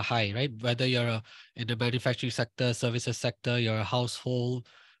costs are high, right? Whether you're in the manufacturing sector, services sector, you're a household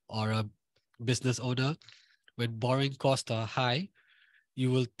or a business owner, when borrowing costs are high, you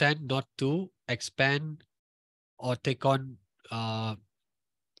will tend not to expand or take on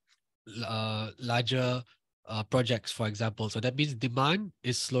larger projects, for example. So that means demand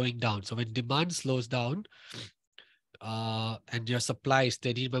is slowing down. So when demand slows down and your supply is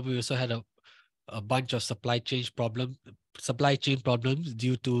steady, remember we also had a bunch of supply chain problems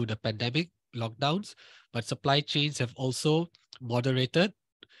due to the pandemic lockdowns, but supply chains have also moderated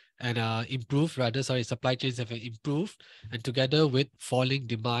and improved rather, sorry, supply chains have improved, and together with falling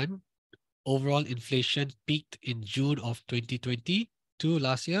demand, overall inflation peaked in June of 2022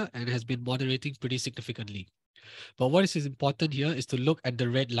 last year and has been moderating pretty significantly. But what is important here is to look at the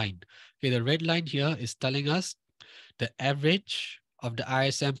red line. Okay, the red line here is telling us the average of the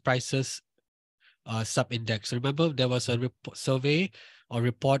ISM prices sub-index. Remember, there was a survey or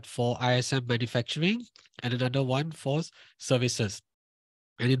report for ISM manufacturing and another one for services.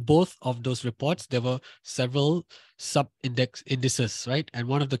 And in both of those reports, there were several indices, right? And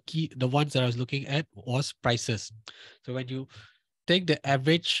one of the ones that I was looking at was prices. So when you take the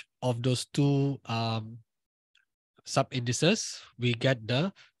average of those two sub indices, we get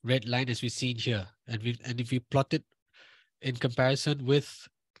the red line as we've seen here. And if we plot it in comparison with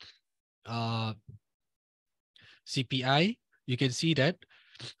CPI, you can see that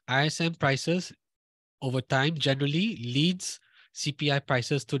ISM prices over time generally leads CPI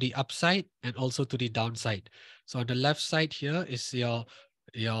prices to the upside and also to the downside. So on the left side here is your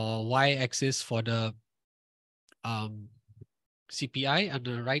y-axis for the CPI. On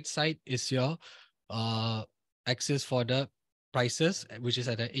the right side is your axis for the prices, which is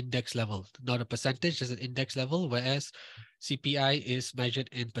at an index level, not a percentage, just an index level, whereas CPI is measured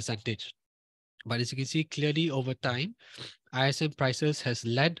in percentage. But as you can see clearly over time, ISM prices has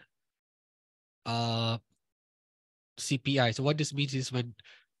led CPI. So what this means is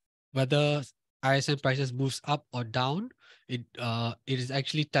whether ISM prices moves up or down, it is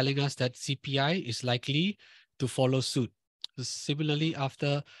actually telling us that CPI is likely to follow suit. So similarly,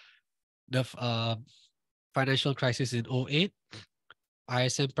 after the financial crisis in 08,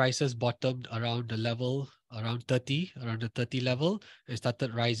 ISM prices bottomed around the level around the 30 level, and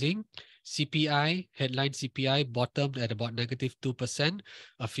started rising. CPI, headline CPI, bottomed at about -2%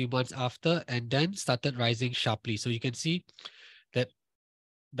 a few months after, and then started rising sharply. So you can see that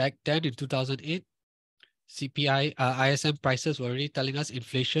back then in 2008, CPI, ISM prices were already telling us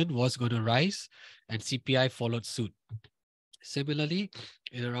inflation was going to rise, and CPI followed suit. Similarly,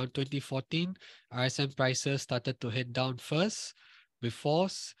 in around 2014, ISM prices started to head down first before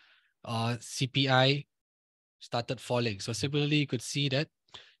CPI started falling. So similarly, you could see that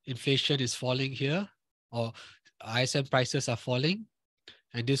inflation is falling here, or ISM prices are falling,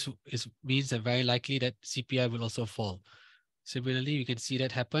 and this means that very likely that CPI will also fall. Similarly, you can see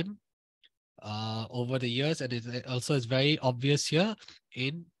that happen over the years, and it also is very obvious here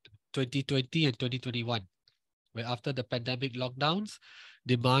in 2020 and 2021, where after the pandemic lockdowns,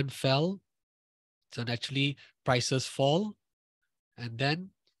 demand fell, so naturally prices fall, and then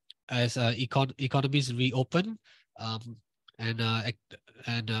as economies reopen, um, and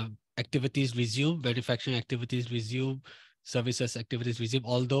activities resume, manufacturing activities resume, services activities resume,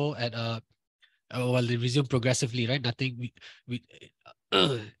 although at well, they resume progressively, right? Nothing we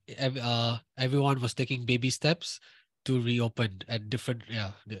everyone was taking baby steps to reopen at different,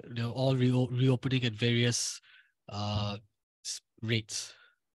 yeah, they're all reopening at various uh rates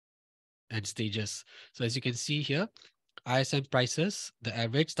and stages. So as you can see here, ISM prices, the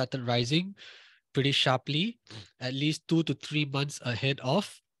average started rising pretty sharply, at least 2 to 3 months ahead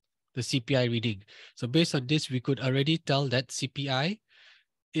of the CPI reading. So based on this, we could already tell that CPI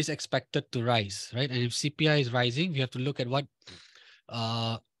is expected to rise, right? And if CPI is rising, we have to look at what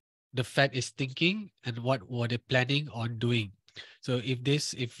uh, the Fed is thinking and what were they planning on doing. So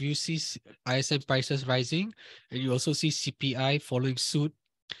if you see ISM prices rising and you also see CPI following suit,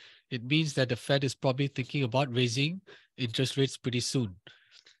 it means that the Fed is probably thinking about raising interest rates pretty soon.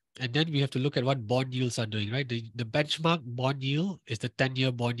 And then we have to look at what bond yields are doing, right? The benchmark bond yield is the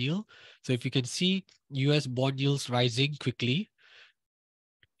 10-year bond yield. So if you can see US bond yields rising quickly,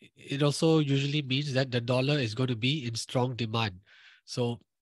 it also usually means that the dollar is going to be in strong demand. So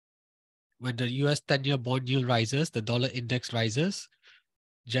when the US 10-year bond yield rises, the dollar index rises.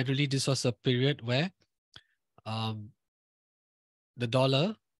 Generally, this was a period where um, the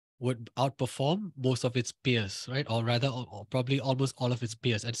dollar would outperform most of its peers, right? Or rather, or probably almost all of its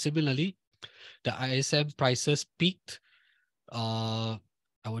peers. And similarly, the ISM prices peaked, I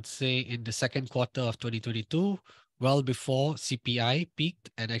would say, in the second quarter of 2022, well before CPI peaked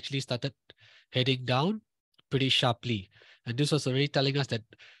and actually started heading down pretty sharply. And this was already telling us that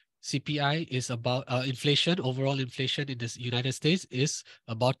CPI is about inflation, overall inflation in the United States is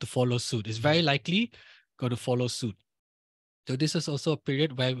about to follow suit. It's very likely going to follow suit. So this is also a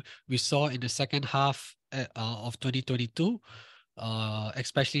period where we saw in the second half of 2022,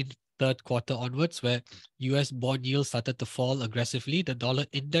 especially in third quarter onwards, where US bond yields started to fall aggressively. The dollar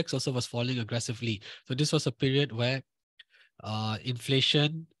index also was falling aggressively. So this was a period where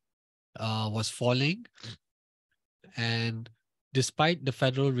inflation was falling, and despite the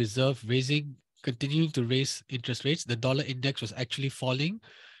Federal Reserve continuing to raise interest rates, the dollar index was actually falling,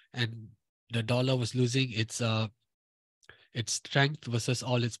 and the dollar was losing its strength versus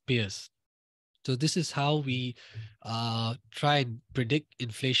all its peers. So this is how we try and predict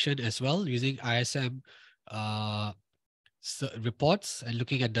inflation as well, using ISM reports and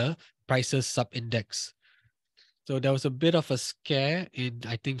looking at the prices sub-index. So there was a bit of a scare in,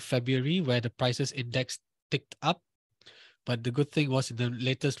 I think, February, where the prices index ticked up. But the good thing was, in the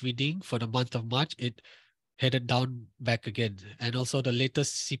latest reading for the month of March, it headed down back again. And also the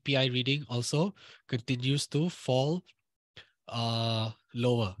latest CPI reading also continues to fall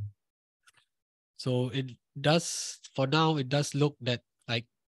lower. So it does, for now, it does look that like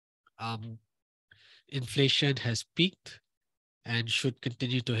inflation has peaked and should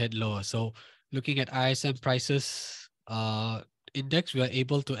continue to head lower. So looking at ISM prices index, we are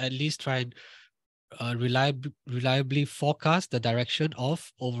able to at least try and reliably forecast the direction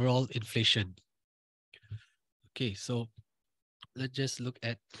of overall inflation. Okay, so let's just look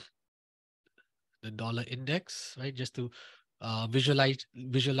at the dollar index, right? Just to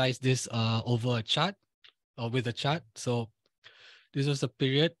visualize this over a chart or with a chart. So this was a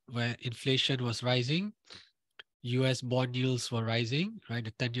period where inflation was rising, US bond yields were rising, right?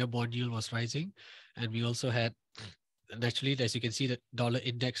 The 10-year bond yield was rising. And we also had, naturally, as you can see, the dollar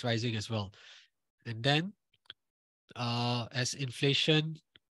index rising as well. And then as inflation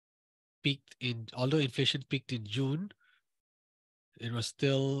although inflation peaked in June, it was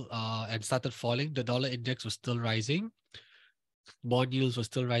still and started falling. The dollar index was still rising. Bond yields were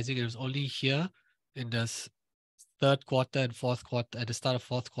still rising. It was only here in the third quarter and fourth quarter, at the start of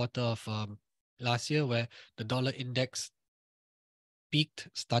fourth quarter of last year, where the dollar index peaked,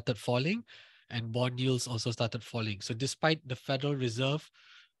 started falling, and bond yields also started falling. So despite the Federal Reserve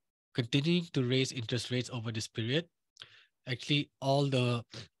continuing to raise interest rates over this period, actually all the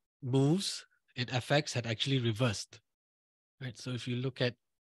moves in FX had actually reversed. Right. So if you look at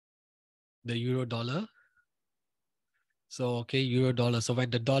the euro dollar, so okay, euro dollar. So when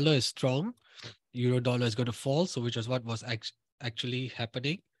the dollar is strong, euro dollar is going to fall. So which is what was actually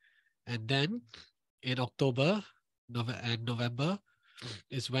happening. And then in October and November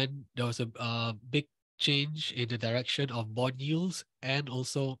is when there was a big change in the direction of bond yields and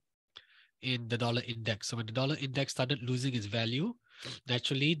also in the dollar index. So when the dollar index started losing its value,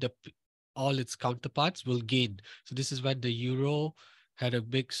 naturally all its counterparts will gain. So this is when the euro had a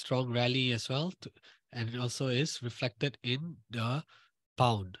big strong rally as well, and it also is reflected in the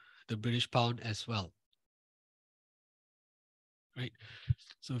pound, the British pound as well. Right.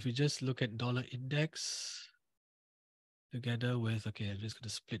 So if you just look at dollar index together with, okay, I'm just going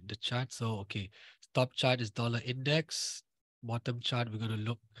to split the chart. So, okay, top chart is dollar index. Bottom chart, we're going to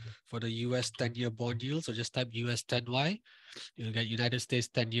look for the US 10-year bond yield. So just type US 10Y. You'll get United States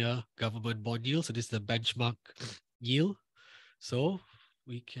 10-year government bond yield. So this is the benchmark yield. So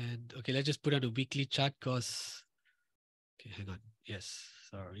we can, okay, let's just put on a weekly chart because, okay, hang on. Yes,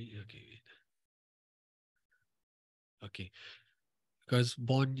 sorry. Okay, wait. Okay, because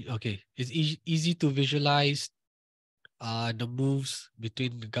bond, okay, it's easy to visualize the moves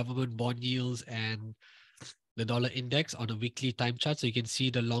between the government bond yields and the dollar index on a weekly time chart. So you can see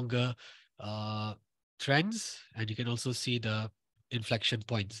the longer trends, and you can also see the inflection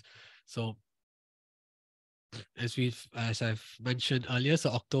points. So as I've mentioned earlier, so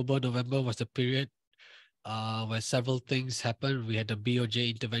October, November was the period where several things happened. We had the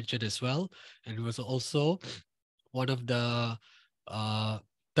BOJ intervention as well, and it was also one of the uh,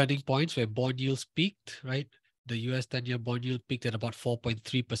 turning points where bond yields peaked, right? The US 10-year bond yield peaked at about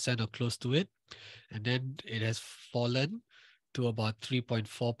 4.3% or close to it. And then it has fallen to about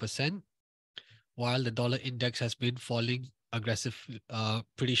 3.4%, while the dollar index has been falling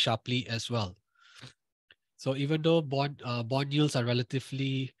pretty sharply as well. So even though bond yields are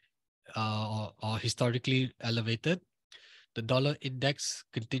relatively or historically elevated, the dollar index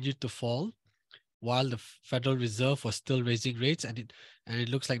continued to fall while the Federal Reserve was still raising rates, and it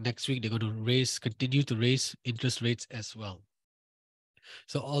looks like next week they're going to continue to raise interest rates as well.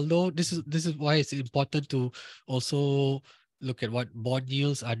 So although this is why it's important to also look at what bond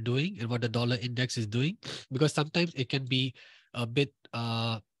yields are doing and what the dollar index is doing, because sometimes it can be a bit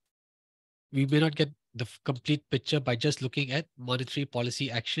we may not get the complete picture by just looking at monetary policy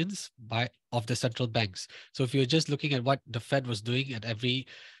actions of the central banks. So if you're just looking at what the Fed was doing at every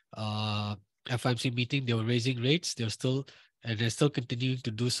FOMC meeting, they were raising rates, they're still continuing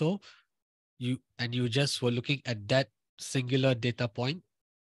to do so. You just were looking at that singular data point,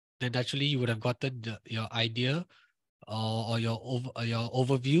 then actually you would have gotten your idea or your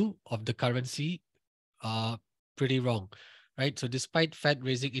overview of the currency pretty wrong, right? So despite Fed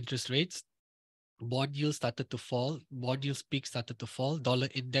raising interest rates, bond yields started to fall, bond yields peak started to fall, dollar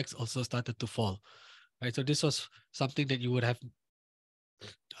index also started to fall, right? So this was something that you would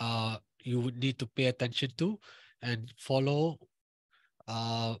need to pay attention to and follow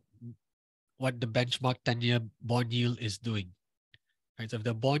uh, what the benchmark 10-year bond yield is doing. Right? So if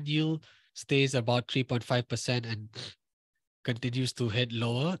the bond yield stays about 3.5% and continues to head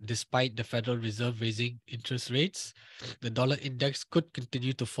lower despite the Federal Reserve raising interest rates, the dollar index could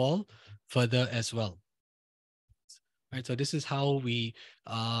continue to fall further as well. Right, so this is how we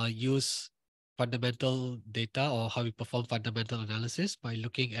use fundamental data, or how we perform fundamental analysis, by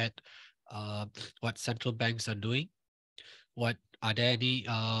looking at what central banks are doing. What are there any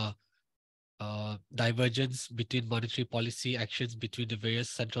divergence between monetary policy actions between the various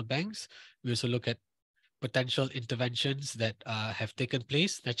central banks? We also look at potential interventions that have taken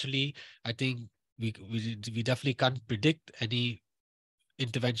place. Naturally, I think we definitely can't predict any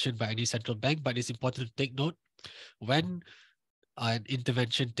intervention by any central bank, but it's important to take note when an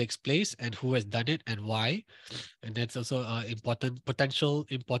intervention takes place and who has done it and why. And that's also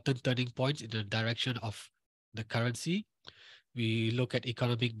important turning points in the direction of the currency. We look at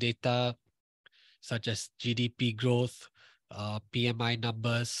economic data such as GDP growth, PMI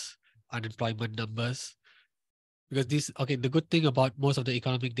numbers, unemployment numbers. Because the good thing about most of the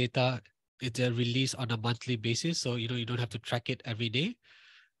economic data, it's a release on a monthly basis. So, you don't have to track it every day.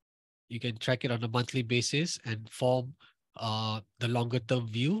 You can track it on a monthly basis and form the longer term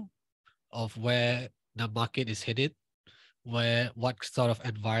view of where the market is headed, what sort of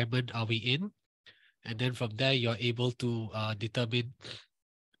environment are we in, and then from there you're able to determine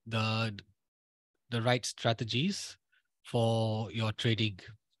the the right strategies for your trading.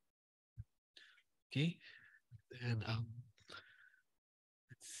 Okay, and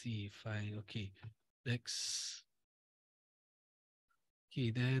let's see if I okay next.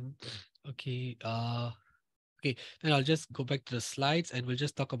 Okay, then okay okay, then I'll just go back to the slides and we'll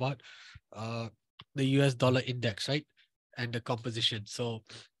just talk about uh the US dollar index, right? And the composition. So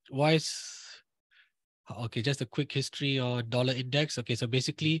why is okay, just a quick history on dollar index. Okay, so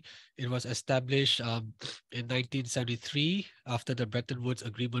basically it was established in 1973 after the Bretton Woods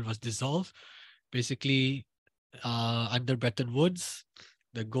Agreement was dissolved. Basically, under Bretton Woods,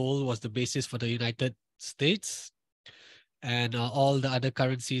 the gold was the basis for the United States, and all the other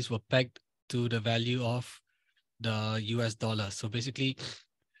currencies were pegged to the value of the US dollar. So basically,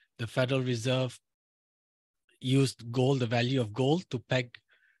 the Federal Reserve used gold, the value of gold,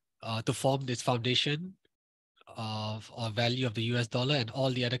 to form this foundation of or value of the US dollar, and all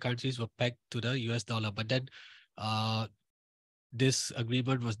the other currencies were pegged to the US dollar. But then uh, this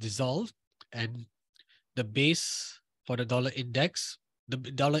agreement was dissolved, and the base for the dollar index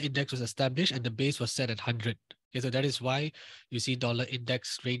was established, and the base was set at 100. Okay, so that is why you see dollar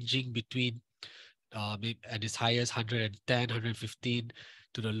index ranging between at its highest 110, 115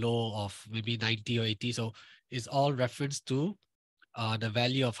 to the low of maybe 90 or 80. So it's all reference to the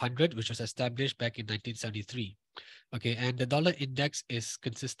value of 100, which was established back in 1973. Okay, and the dollar index is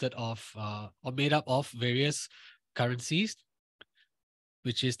consisted of or made up of various currencies,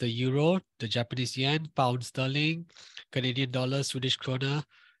 which is the euro, the Japanese yen, pound sterling, Canadian dollar, Swedish krona,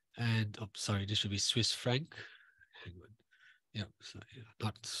 and sorry, this should be Swiss franc. Hang on. Yeah, sorry,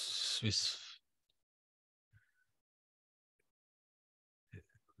 not Swiss.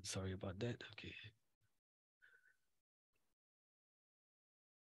 Sorry about that. Okay.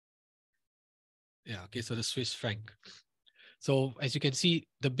 Yeah, okay, so the Swiss franc. So as you can see,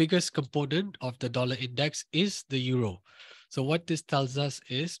 the biggest component of the dollar index is the euro. So what this tells us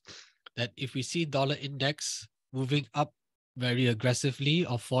is that if we see dollar index moving up very aggressively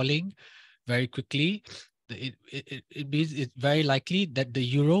or falling very quickly, it means it's very likely that the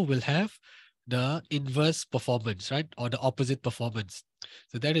euro will have the inverse performance, right? Or the opposite performance.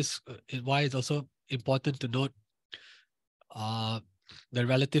 So that is why it's also important to note uh, the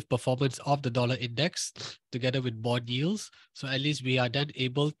relative performance of the dollar index together with bond yields. So at least we are then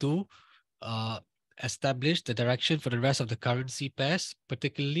able to uh, establish the direction for the rest of the currency pairs,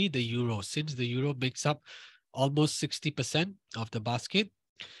 particularly the euro. Since the euro makes up almost 60% of the basket,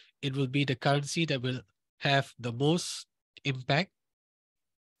 it will be the currency that will have the most impact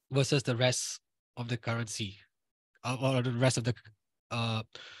versus the rest of the currency or the rest of the uh,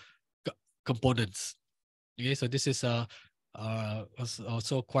 components. Okay, so this is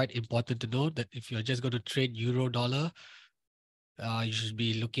also quite important to note that if you're just going to trade euro dollar, you should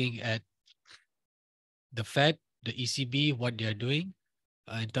be looking at the Fed, the ECB, what they are doing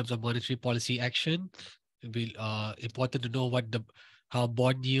in terms of monetary policy action. It'll be important to know how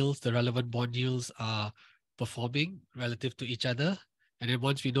bond yields, the relevant bond yields, are performing relative to each other. And then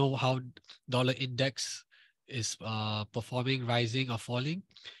once we know how dollar index is performing, rising or falling,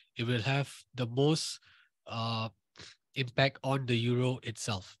 it will have the most uh, impact on the euro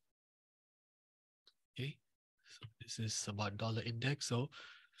itself. Okay, so this is about dollar index. So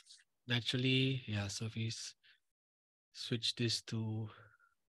naturally, yeah. So if we switch this to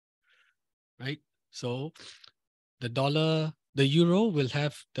right, so the euro will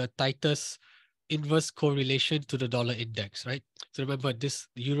have the tightest inverse correlation to the dollar index, right? So remember, this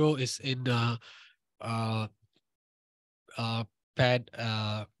euro is in uh, uh, paired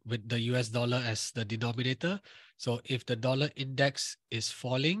with the US dollar as the denominator. So if the dollar index is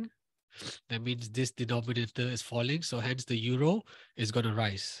falling, that means this denominator is falling. So hence the euro is going to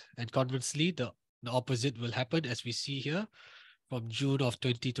rise. And conversely, the opposite will happen as we see here from June of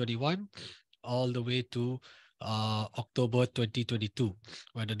 2021 all the way to October 2022,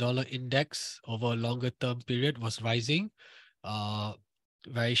 where the dollar index over a longer term period was rising uh,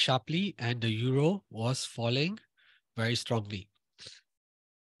 very sharply and the euro was falling very strongly.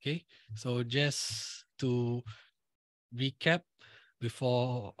 Okay, so just to recap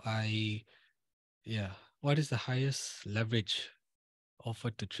before yeah, what is the highest leverage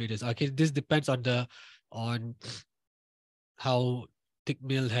offered to traders? Okay, this depends on on how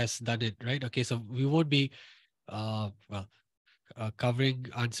Tickmill has done it, right? Okay, so we won't be well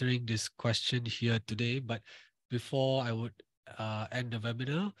answering this question here today, but before I would end the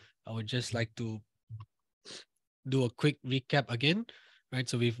webinar, I would just like to do a quick recap again, right?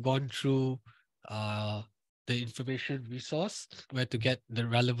 So we've gone through uh, the information resource where to get the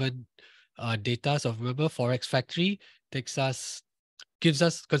relevant data. So remember, Forex Factory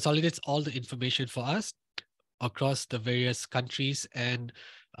consolidates all the information for us across the various countries and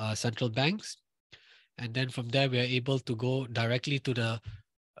central banks. And then from there, we are able to go directly to the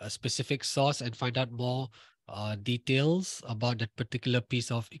specific source and find out more details about that particular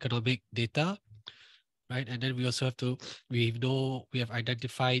piece of economic data, right? And then we also we have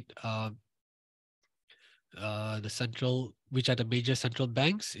identified which are the major central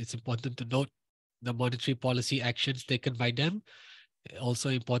banks. It's important to note the monetary policy actions taken by them. Also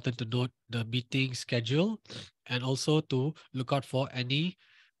important to note the meeting schedule and also to look out for any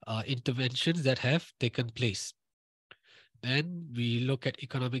interventions that have taken place. Then we look at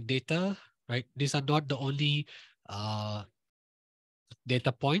economic data, right? These are not the only uh,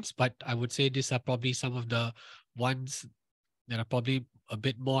 data points, but I would say these are probably some of the ones that are probably a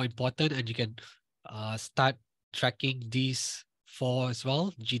bit more important, and you can start tracking these for as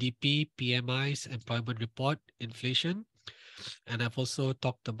well: GDP, PMIs, employment report, inflation. And I've also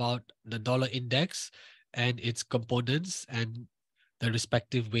talked about the dollar index and its components and the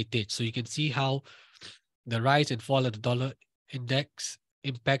respective weightage. So you can see how the rise and fall of the dollar index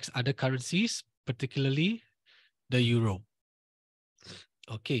impacts other currencies, particularly the euro.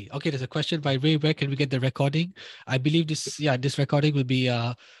 Okay, there's a question by Ray. Where can we get the recording? I believe this recording will be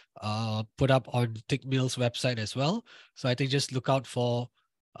put up on Tickmill's website as well. So I think just look out for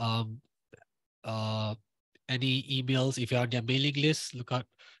um uh any emails. If you're on their mailing list, look out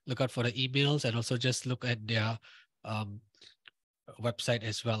for the emails, and also just look at their um website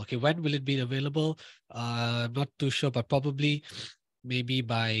as well. Okay, when will it be available? I'm not too sure, but probably maybe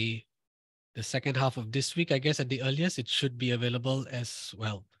by the second half of this week, I guess at the earliest, it should be available as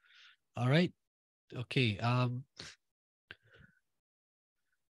well. All right. Okay.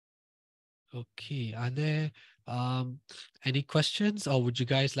 Okay. Are there any questions, or would you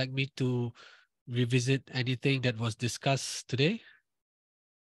guys like me to revisit anything that was discussed today?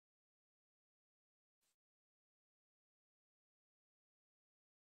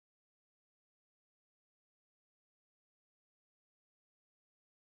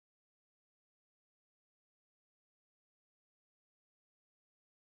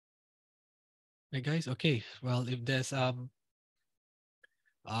 Hey guys. Okay. Well, if there's no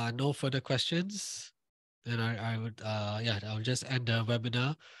further questions, then I would yeah, I'll just end the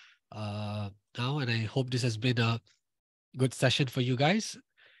webinar now, and I hope this has been a good session for you guys.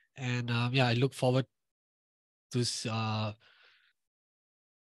 And yeah, I look forward to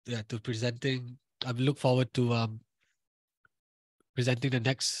yeah, to presenting. I look forward to presenting the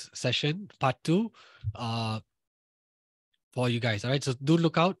next session, part two, uh, for you guys. All right, so do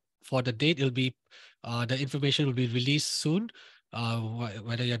look out for the date. It'll be the information will be released soon,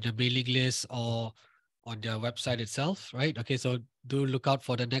 whether you're on the mailing list or on their website itself, right? Okay, so do look out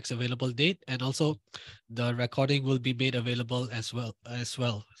for the next available date, and also the recording will be made available as well.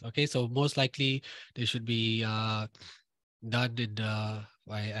 Okay, so most likely they should be done in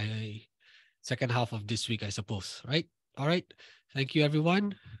the second half of this week, I suppose. Right? All right. Thank you,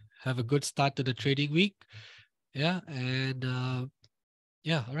 everyone. Have a good start to the trading week. Yeah, and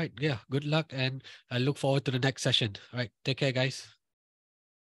yeah. All right. Yeah. Good luck, and I look forward to the next session. All right. Take care, guys.